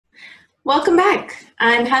Welcome back.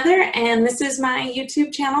 I'm Heather, and this is my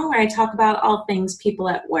YouTube channel where I talk about all things people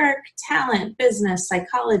at work, talent, business,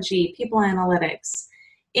 psychology, people analytics.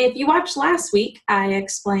 If you watched last week, I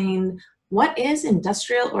explained what is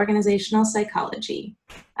industrial organizational psychology.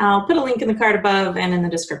 I'll put a link in the card above and in the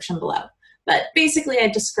description below. But basically, I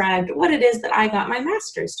described what it is that I got my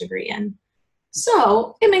master's degree in.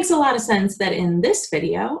 So it makes a lot of sense that in this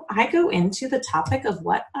video, I go into the topic of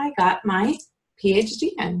what I got my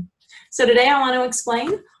PhD in. So today I want to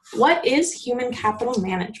explain what is human capital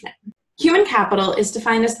management. Human capital is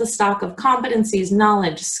defined as the stock of competencies,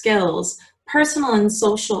 knowledge, skills, personal and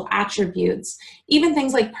social attributes, even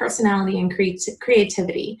things like personality and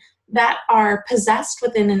creativity that are possessed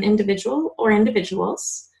within an individual or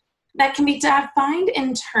individuals that can be defined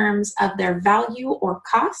in terms of their value or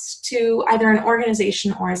cost to either an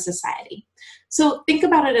organization or a society. So think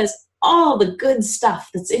about it as all the good stuff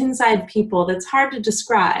that's inside people that's hard to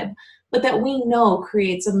describe, but that we know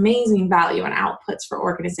creates amazing value and outputs for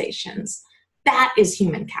organizations. That is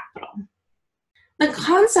human capital. The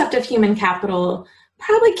concept of human capital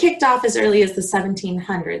probably kicked off as early as the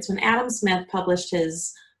 1700s when Adam Smith published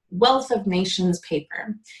his Wealth of Nations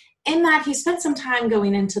paper. In that, he spent some time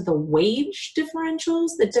going into the wage differentials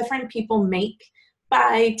that different people make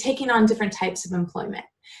by taking on different types of employment.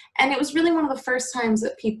 And it was really one of the first times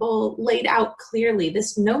that people laid out clearly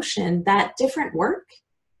this notion that different work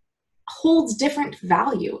holds different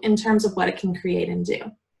value in terms of what it can create and do.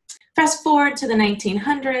 Fast forward to the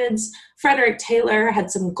 1900s, Frederick Taylor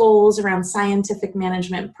had some goals around scientific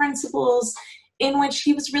management principles in which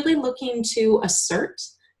he was really looking to assert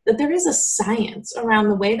that there is a science around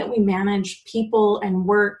the way that we manage people and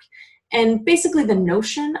work, and basically the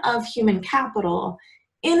notion of human capital,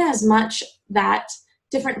 in as much that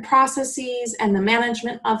different processes and the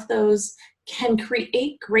management of those can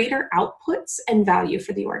create greater outputs and value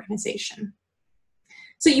for the organization.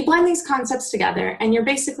 So you blend these concepts together and you're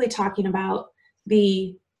basically talking about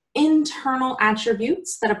the internal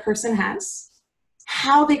attributes that a person has,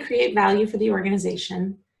 how they create value for the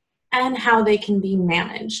organization, and how they can be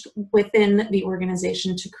managed within the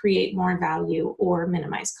organization to create more value or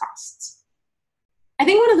minimize costs. I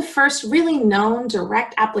think one of the first really known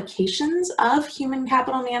direct applications of human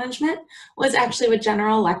capital management was actually with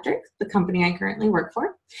General Electric, the company I currently work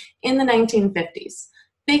for, in the 1950s.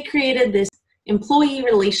 They created this Employee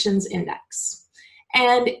Relations Index,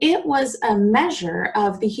 and it was a measure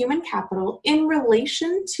of the human capital in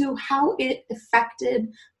relation to how it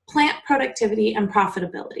affected plant productivity and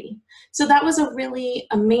profitability. So that was a really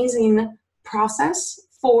amazing process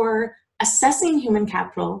for assessing human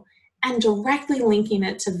capital and directly linking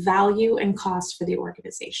it to value and cost for the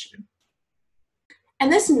organization.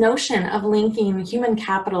 And this notion of linking human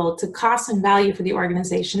capital to cost and value for the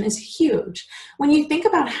organization is huge. When you think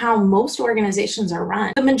about how most organizations are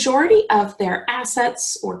run, the majority of their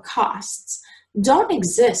assets or costs don't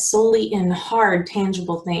exist solely in hard,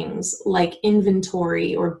 tangible things like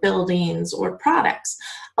inventory or buildings or products.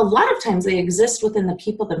 A lot of times they exist within the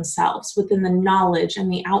people themselves, within the knowledge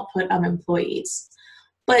and the output of employees.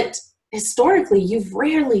 But historically, you've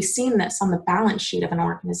rarely seen this on the balance sheet of an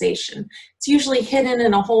organization. It's usually hidden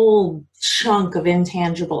in a whole chunk of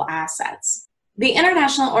intangible assets. The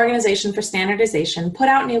International Organization for Standardization put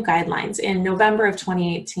out new guidelines in November of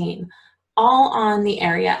 2018, all on the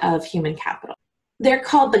area of human capital. They're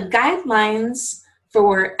called the Guidelines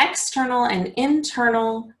for External and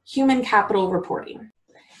Internal Human Capital Reporting.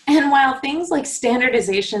 And while things like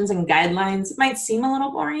standardizations and guidelines might seem a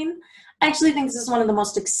little boring, I actually think this is one of the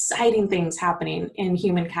most exciting things happening in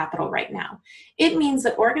human capital right now. It means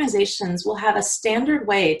that organizations will have a standard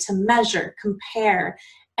way to measure, compare,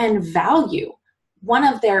 and value one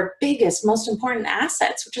of their biggest, most important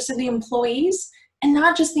assets, which is the employees, and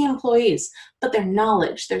not just the employees, but their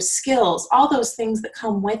knowledge, their skills, all those things that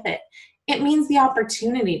come with it. It means the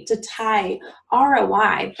opportunity to tie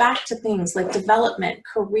ROI back to things like development,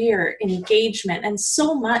 career, engagement, and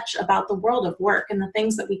so much about the world of work and the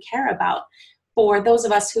things that we care about for those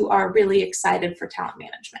of us who are really excited for talent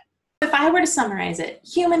management. If I were to summarize it,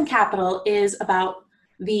 human capital is about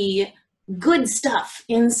the good stuff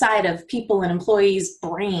inside of people and employees'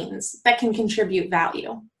 brains that can contribute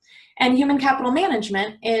value. And human capital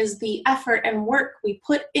management is the effort and work we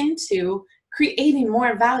put into creating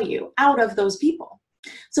more value out of those people.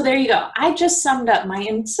 So there you go. I just summed up my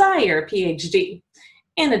entire PhD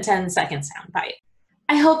in a 10-second soundbite.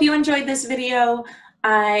 I hope you enjoyed this video.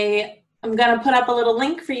 I am going to put up a little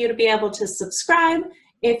link for you to be able to subscribe.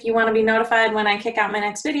 If you want to be notified when I kick out my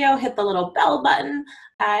next video, hit the little bell button.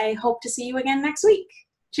 I hope to see you again next week.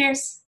 Cheers.